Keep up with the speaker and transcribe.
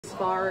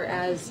far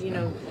as, you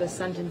know, the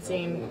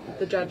sentencing,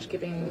 the judge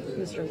giving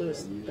Mr.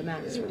 Lewis the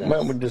max for this?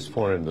 Well, we're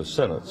disappointed in the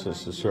sentence.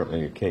 This is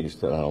certainly a case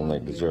that I don't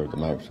think deserved the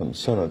maximum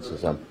sentence.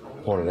 As I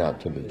pointed out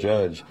to the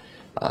judge,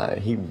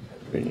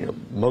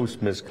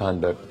 most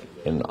misconduct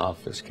in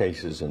office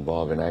cases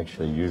involving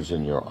actually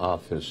using your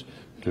office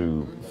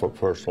for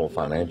personal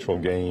financial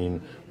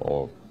gain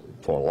or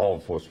for a law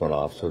enforcement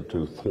officer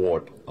to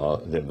thwart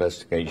the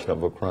investigation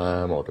of a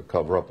crime or to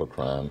cover up a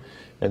crime.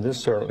 And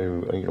this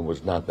certainly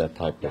was not that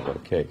type of a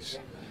case.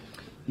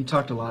 You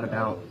talked a lot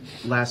about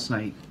last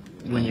night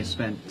when you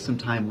spent some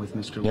time with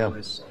Mr.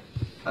 Lewis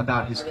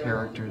about his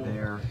character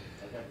there.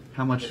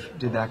 How much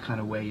did that kind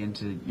of weigh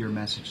into your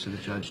message to the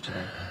judge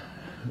today?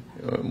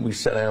 We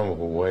sat down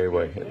way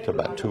to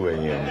about 2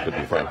 a.m., to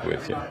be frank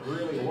with you.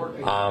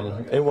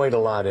 It weighed a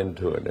lot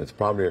into it. It's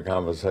probably a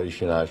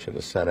conversation I should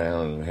have sat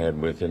down and had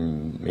with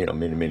him,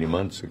 many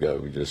months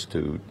ago, just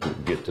to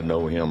get to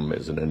know him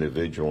as an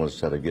individual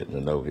instead of getting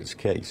to know his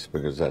case,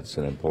 because that's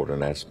an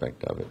important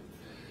aspect of it.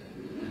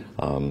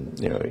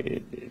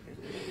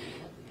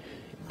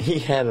 He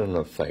had an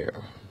affair.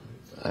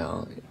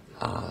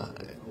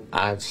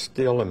 I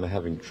still am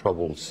having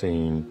trouble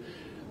seeing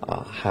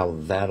how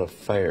that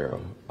affair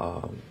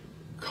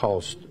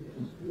cost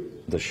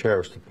the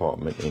sheriff's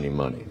department any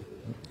money.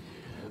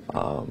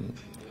 The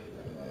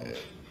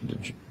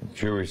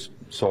jury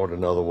saw it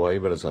another way,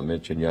 but as I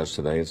mentioned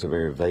yesterday, it's a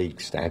very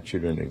vague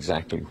statute, and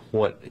exactly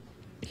what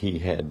he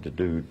had to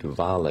do to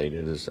violate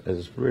it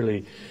is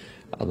really,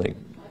 I think,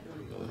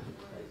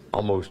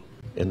 almost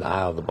in the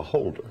eye of the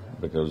beholder,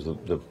 because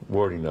the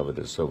wording of it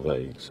is so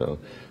vague.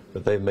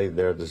 But they've made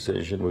their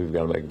decision. We've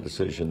got to make a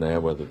decision now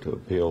whether to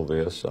appeal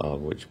this,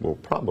 which will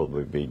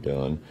probably be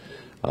done,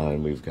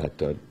 and we've got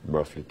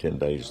roughly 10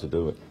 days to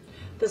do it.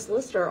 The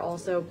solicitor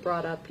also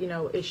brought up,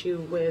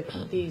 issue with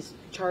these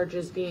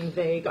charges being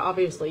vague,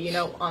 obviously,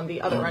 on the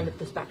other end of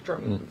the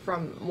spectrum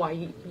from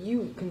why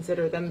you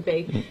consider them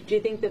vague. Do you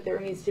think that there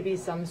needs to be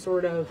some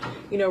sort of,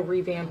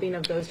 revamping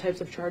of those types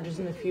of charges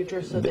in the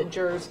future so that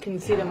jurors can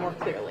see them more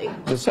clearly?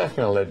 The South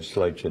Carolina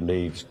legislature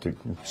needs to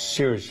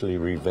seriously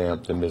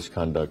revamp the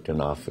misconduct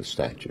in office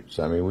statutes.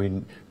 I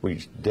mean,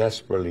 we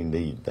desperately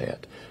need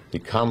that. The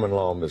common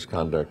law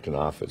misconduct in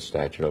office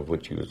statute, of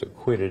which he was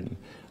acquitted,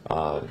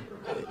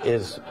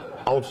 is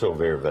also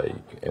very vague,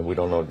 and we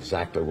don't know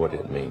exactly what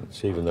it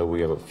means, even though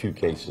we have a few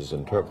cases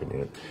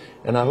interpreting it.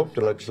 And I hope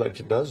the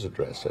legislature does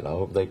address it. I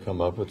hope they come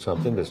up with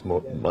something that's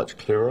much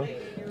clearer,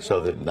 so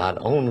that not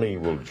only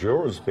will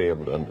jurors be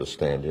able to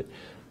understand it,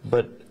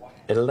 but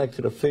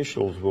elected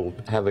officials will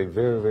have a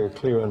very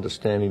clear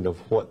understanding of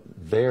what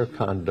their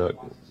conduct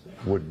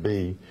would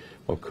be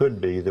or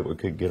could be that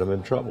could get them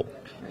in trouble.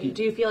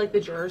 Do you feel like the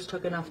jurors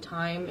took enough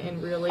time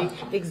in really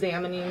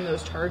examining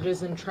those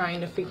charges and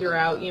trying to figure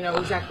out,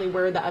 exactly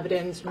where the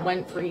evidence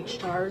went for each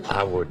charge?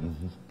 I wouldn't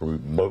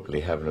remotely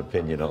have an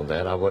opinion on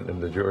that. I wasn't in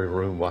the jury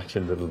room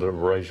watching the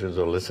deliberations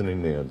or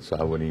listening in, so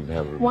I wouldn't even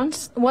have a...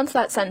 Once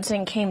that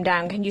sentencing came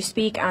down, can you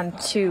speak on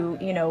to,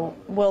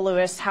 Will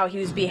Lewis, how he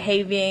was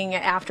behaving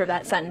after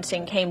that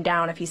sentencing came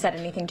down, if he said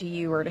anything to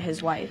you or to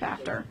his wife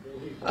after?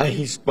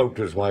 He spoke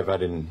to his wife. I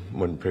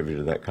wasn't privy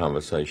to that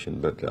conversation,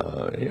 but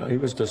he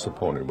was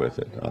disappointed with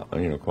it,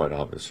 quite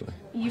obviously.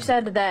 You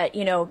said that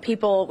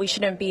we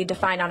shouldn't be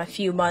defined on a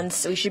few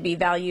months. We should be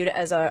valued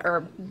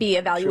be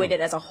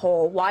evaluated as a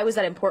whole. Why was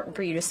that important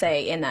for you to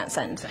say in that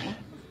sentencing?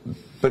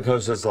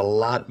 Because there's a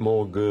lot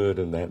more good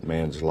in that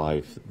man's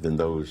life than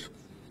those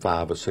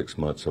 5 or 6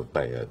 months of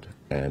bad,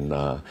 and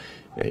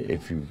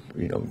if you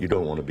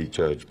don't want to be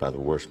judged by the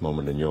worst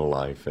moment in your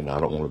life, and I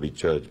don't want to be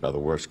judged by the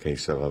worst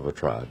case I've ever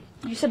tried.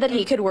 You said that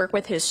he could work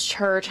with his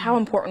church. How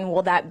important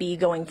will that be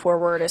going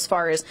forward, as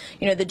far as,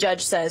 the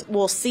judge says,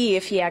 we'll see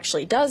if he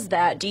actually does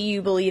that. Do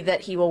you believe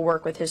that he will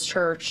work with his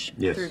church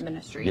through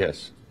ministry?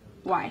 Yes.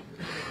 Why?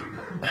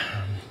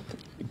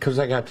 Because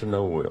I got to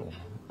know Will.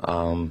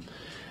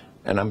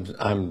 And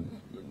I'm,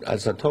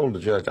 as I told the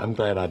judge, I'm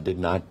glad I did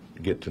not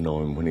get to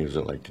know him when he was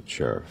elected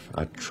sheriff.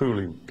 I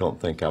truly don't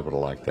think I would have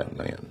liked that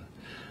man.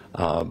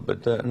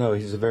 But no,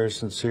 he's a very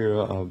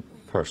sincere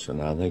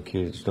person. I think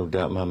there's no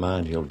doubt in my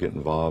mind he'll get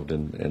involved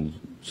in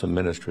some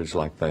ministries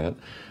like that.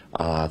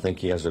 I think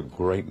he has a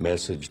great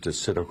message to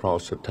sit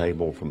across the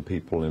table from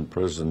people in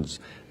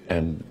prisons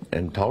and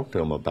talk to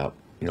them about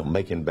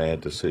making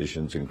bad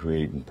decisions and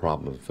creating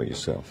problems for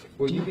yourself.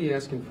 Will you be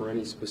asking for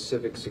any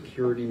specific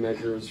security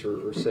measures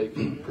or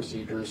safety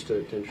procedures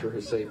to ensure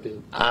his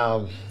safety?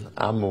 I'm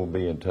going to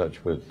be in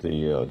touch with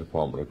the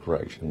Department of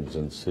Corrections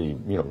and see,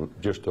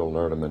 just to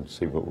alert them and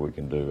see what we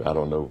can do. I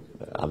don't know.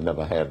 I've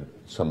never had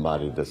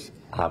somebody that's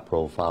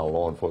high-profile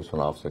law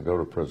enforcement officer go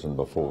to prison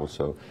before,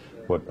 so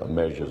what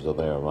measures are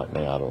there right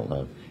now, I don't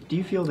know. Do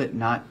you feel that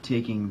not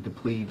taking the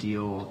plea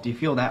deal, do you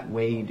feel that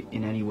weighed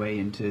in any way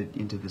into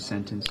the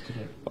sentence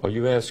today? Are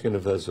you asking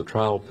if there's a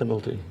trial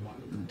penalty?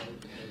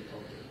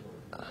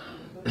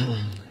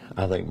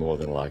 I think more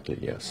than likely,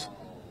 yes.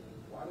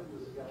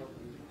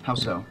 How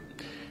so?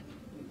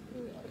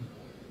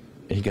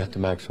 He got the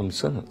maximum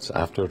sentence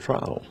after a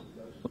trial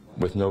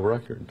with no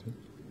record.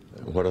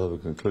 What other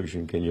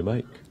conclusion can you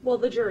make? Well,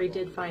 the jury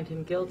did find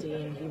him guilty,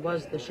 and he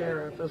was the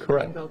sheriff of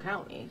Correct. Greenville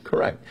County.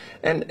 Correct.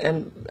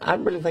 And I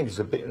really think it's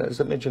a big,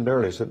 as I mentioned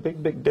earlier, it's a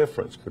big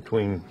difference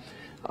between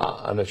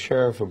a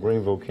sheriff of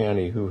Greenville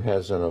County who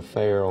has an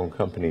affair on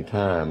company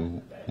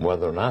time,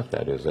 whether or not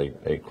that is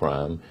a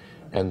crime,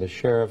 and the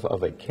sheriff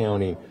of a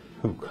county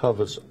who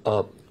covers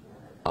up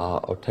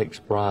or takes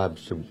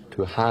bribes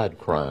to hide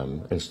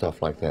crime and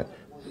stuff like that.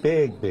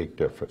 Big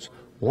difference.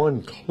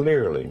 One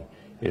clearly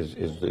is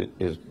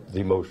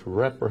the most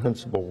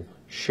reprehensible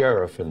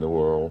sheriff in the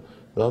world.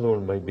 The other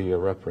one may be a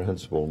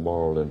reprehensible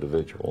moral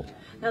individual.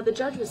 Now, the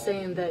judge was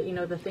saying that, you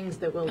know, the things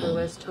that Will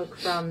Lewis took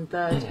from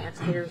the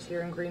taxpayers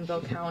here in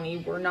Greenville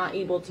County were not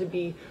able to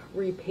be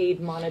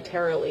repaid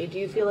monetarily. Do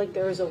you feel like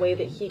there is a way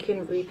that he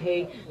can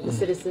repay the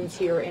citizens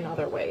here in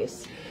other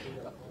ways?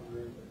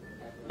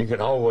 You can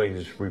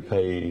always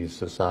repay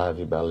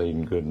society by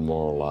leading good and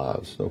moral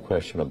lives, no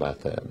question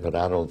about that. But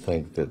I don't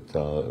think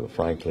that,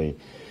 frankly,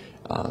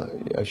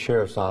 a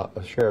sheriff's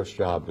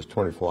job is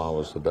 24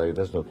 hours a day.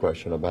 There's no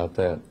question about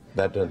that.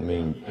 That doesn't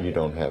mean you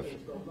don't have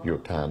your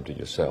time to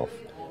yourself.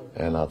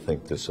 And I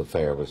think this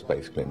affair was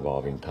basically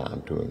involving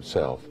time to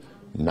himself,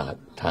 not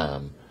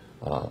time.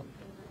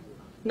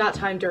 Not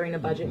time during a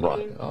budget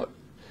meeting? No,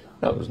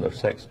 there was no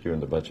sex during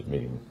the budget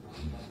meeting.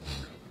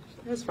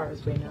 As far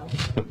as we know.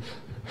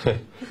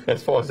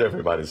 As far as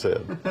everybody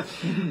said.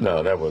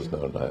 No, there was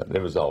no.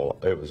 It was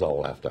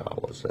all after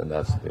hours, and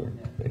that's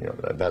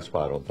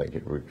why I don't think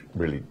it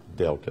really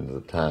dealt into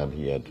the time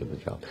he had to the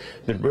job.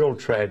 The real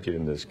tragedy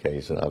in this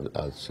case, and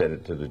I said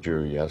it to the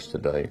jury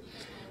yesterday,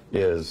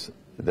 is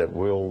that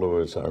Will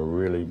Lewis, I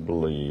really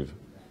believe,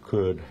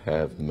 could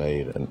have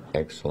made an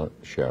excellent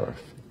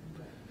sheriff.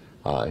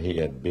 He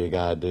had big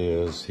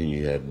ideas.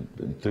 He had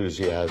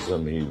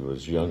enthusiasm. He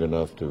was young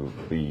enough to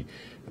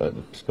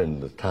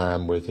spend the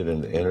time with it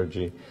and the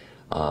energy.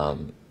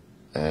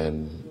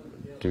 And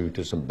due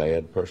to some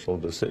bad personal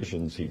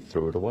decisions, he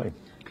threw it away.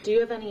 Do you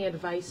have any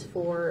advice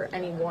for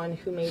anyone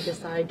who may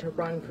decide to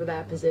run for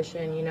that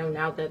position, you know,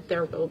 now that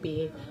there will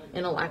be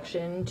an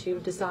election to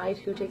decide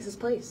who takes his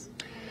place?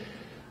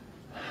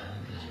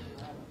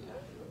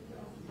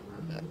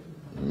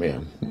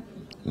 Man,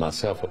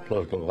 myself a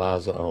political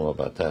advisor, I don't know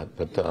about that,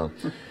 but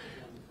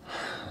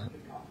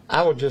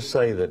I would just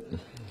say that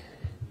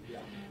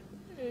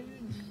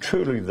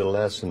truly the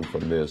lesson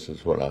from this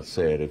is what I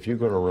said. If you're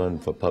going to run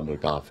for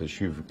public office,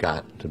 you've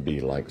got to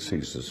be like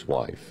Caesar's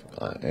wife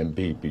and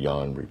be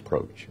beyond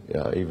reproach,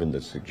 even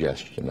the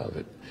suggestion of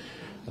it,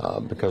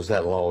 because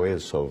that law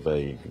is so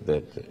vague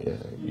that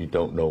you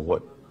don't know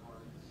what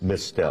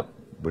misstep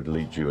would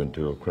lead you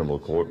into a criminal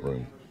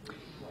courtroom.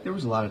 There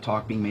was a lot of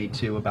talk being made,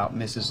 too, about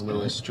Mrs.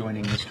 Lewis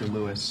joining Mr.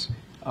 Lewis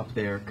up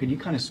there. Could you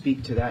kind of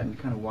speak to that and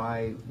kind of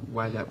why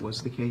that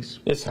was the case?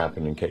 It's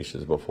happened in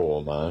cases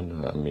before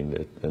mine. I mean,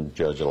 and the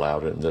judge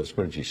allowed it. And that's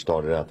when she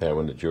started out there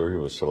when the jury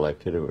was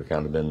selected. It would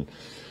kind of been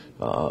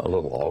a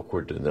little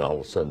awkward. And then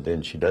all of a sudden,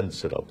 then she doesn't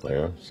sit up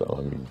there. So,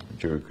 I mean, the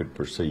jury could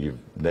perceive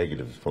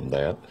negatives from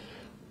that.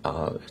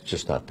 It's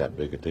just not that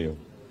big a deal.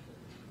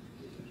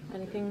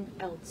 Anything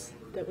else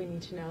that we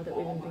need to know that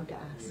we didn't think to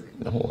ask?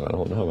 No, I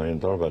don't know. I hadn't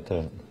thought about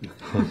that.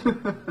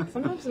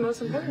 Sometimes the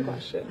most important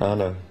question. I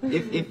know.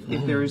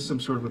 If there is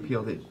some sort of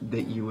appeal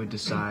that you would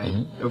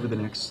decide over the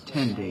next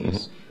 10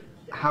 days,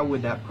 how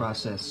would that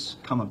process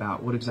come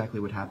about? What exactly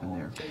would happen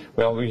there?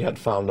 Well, we had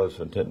to file notice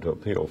of intent to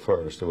appeal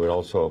first, and we'd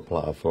also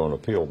apply for an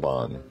appeal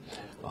bond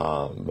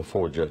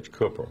before Judge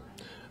Cooper.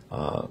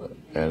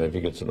 And if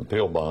he gets an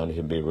appeal bond,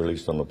 he'd be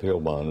released on appeal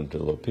bond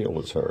until the appeal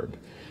is heard.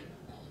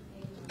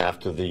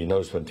 After the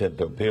notice of intent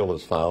to appeal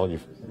is filed, you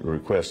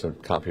request a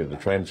copy of the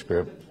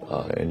transcript,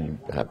 and you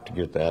have to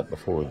get that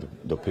before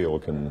the appeal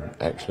can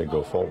actually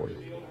go forward.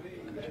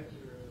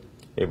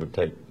 It would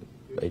take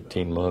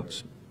 18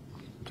 months,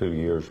 2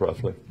 years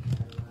roughly.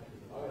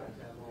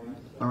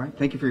 All right.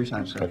 Thank you for your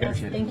time, sir. Okay.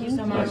 Appreciate it. Thank you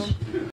so much.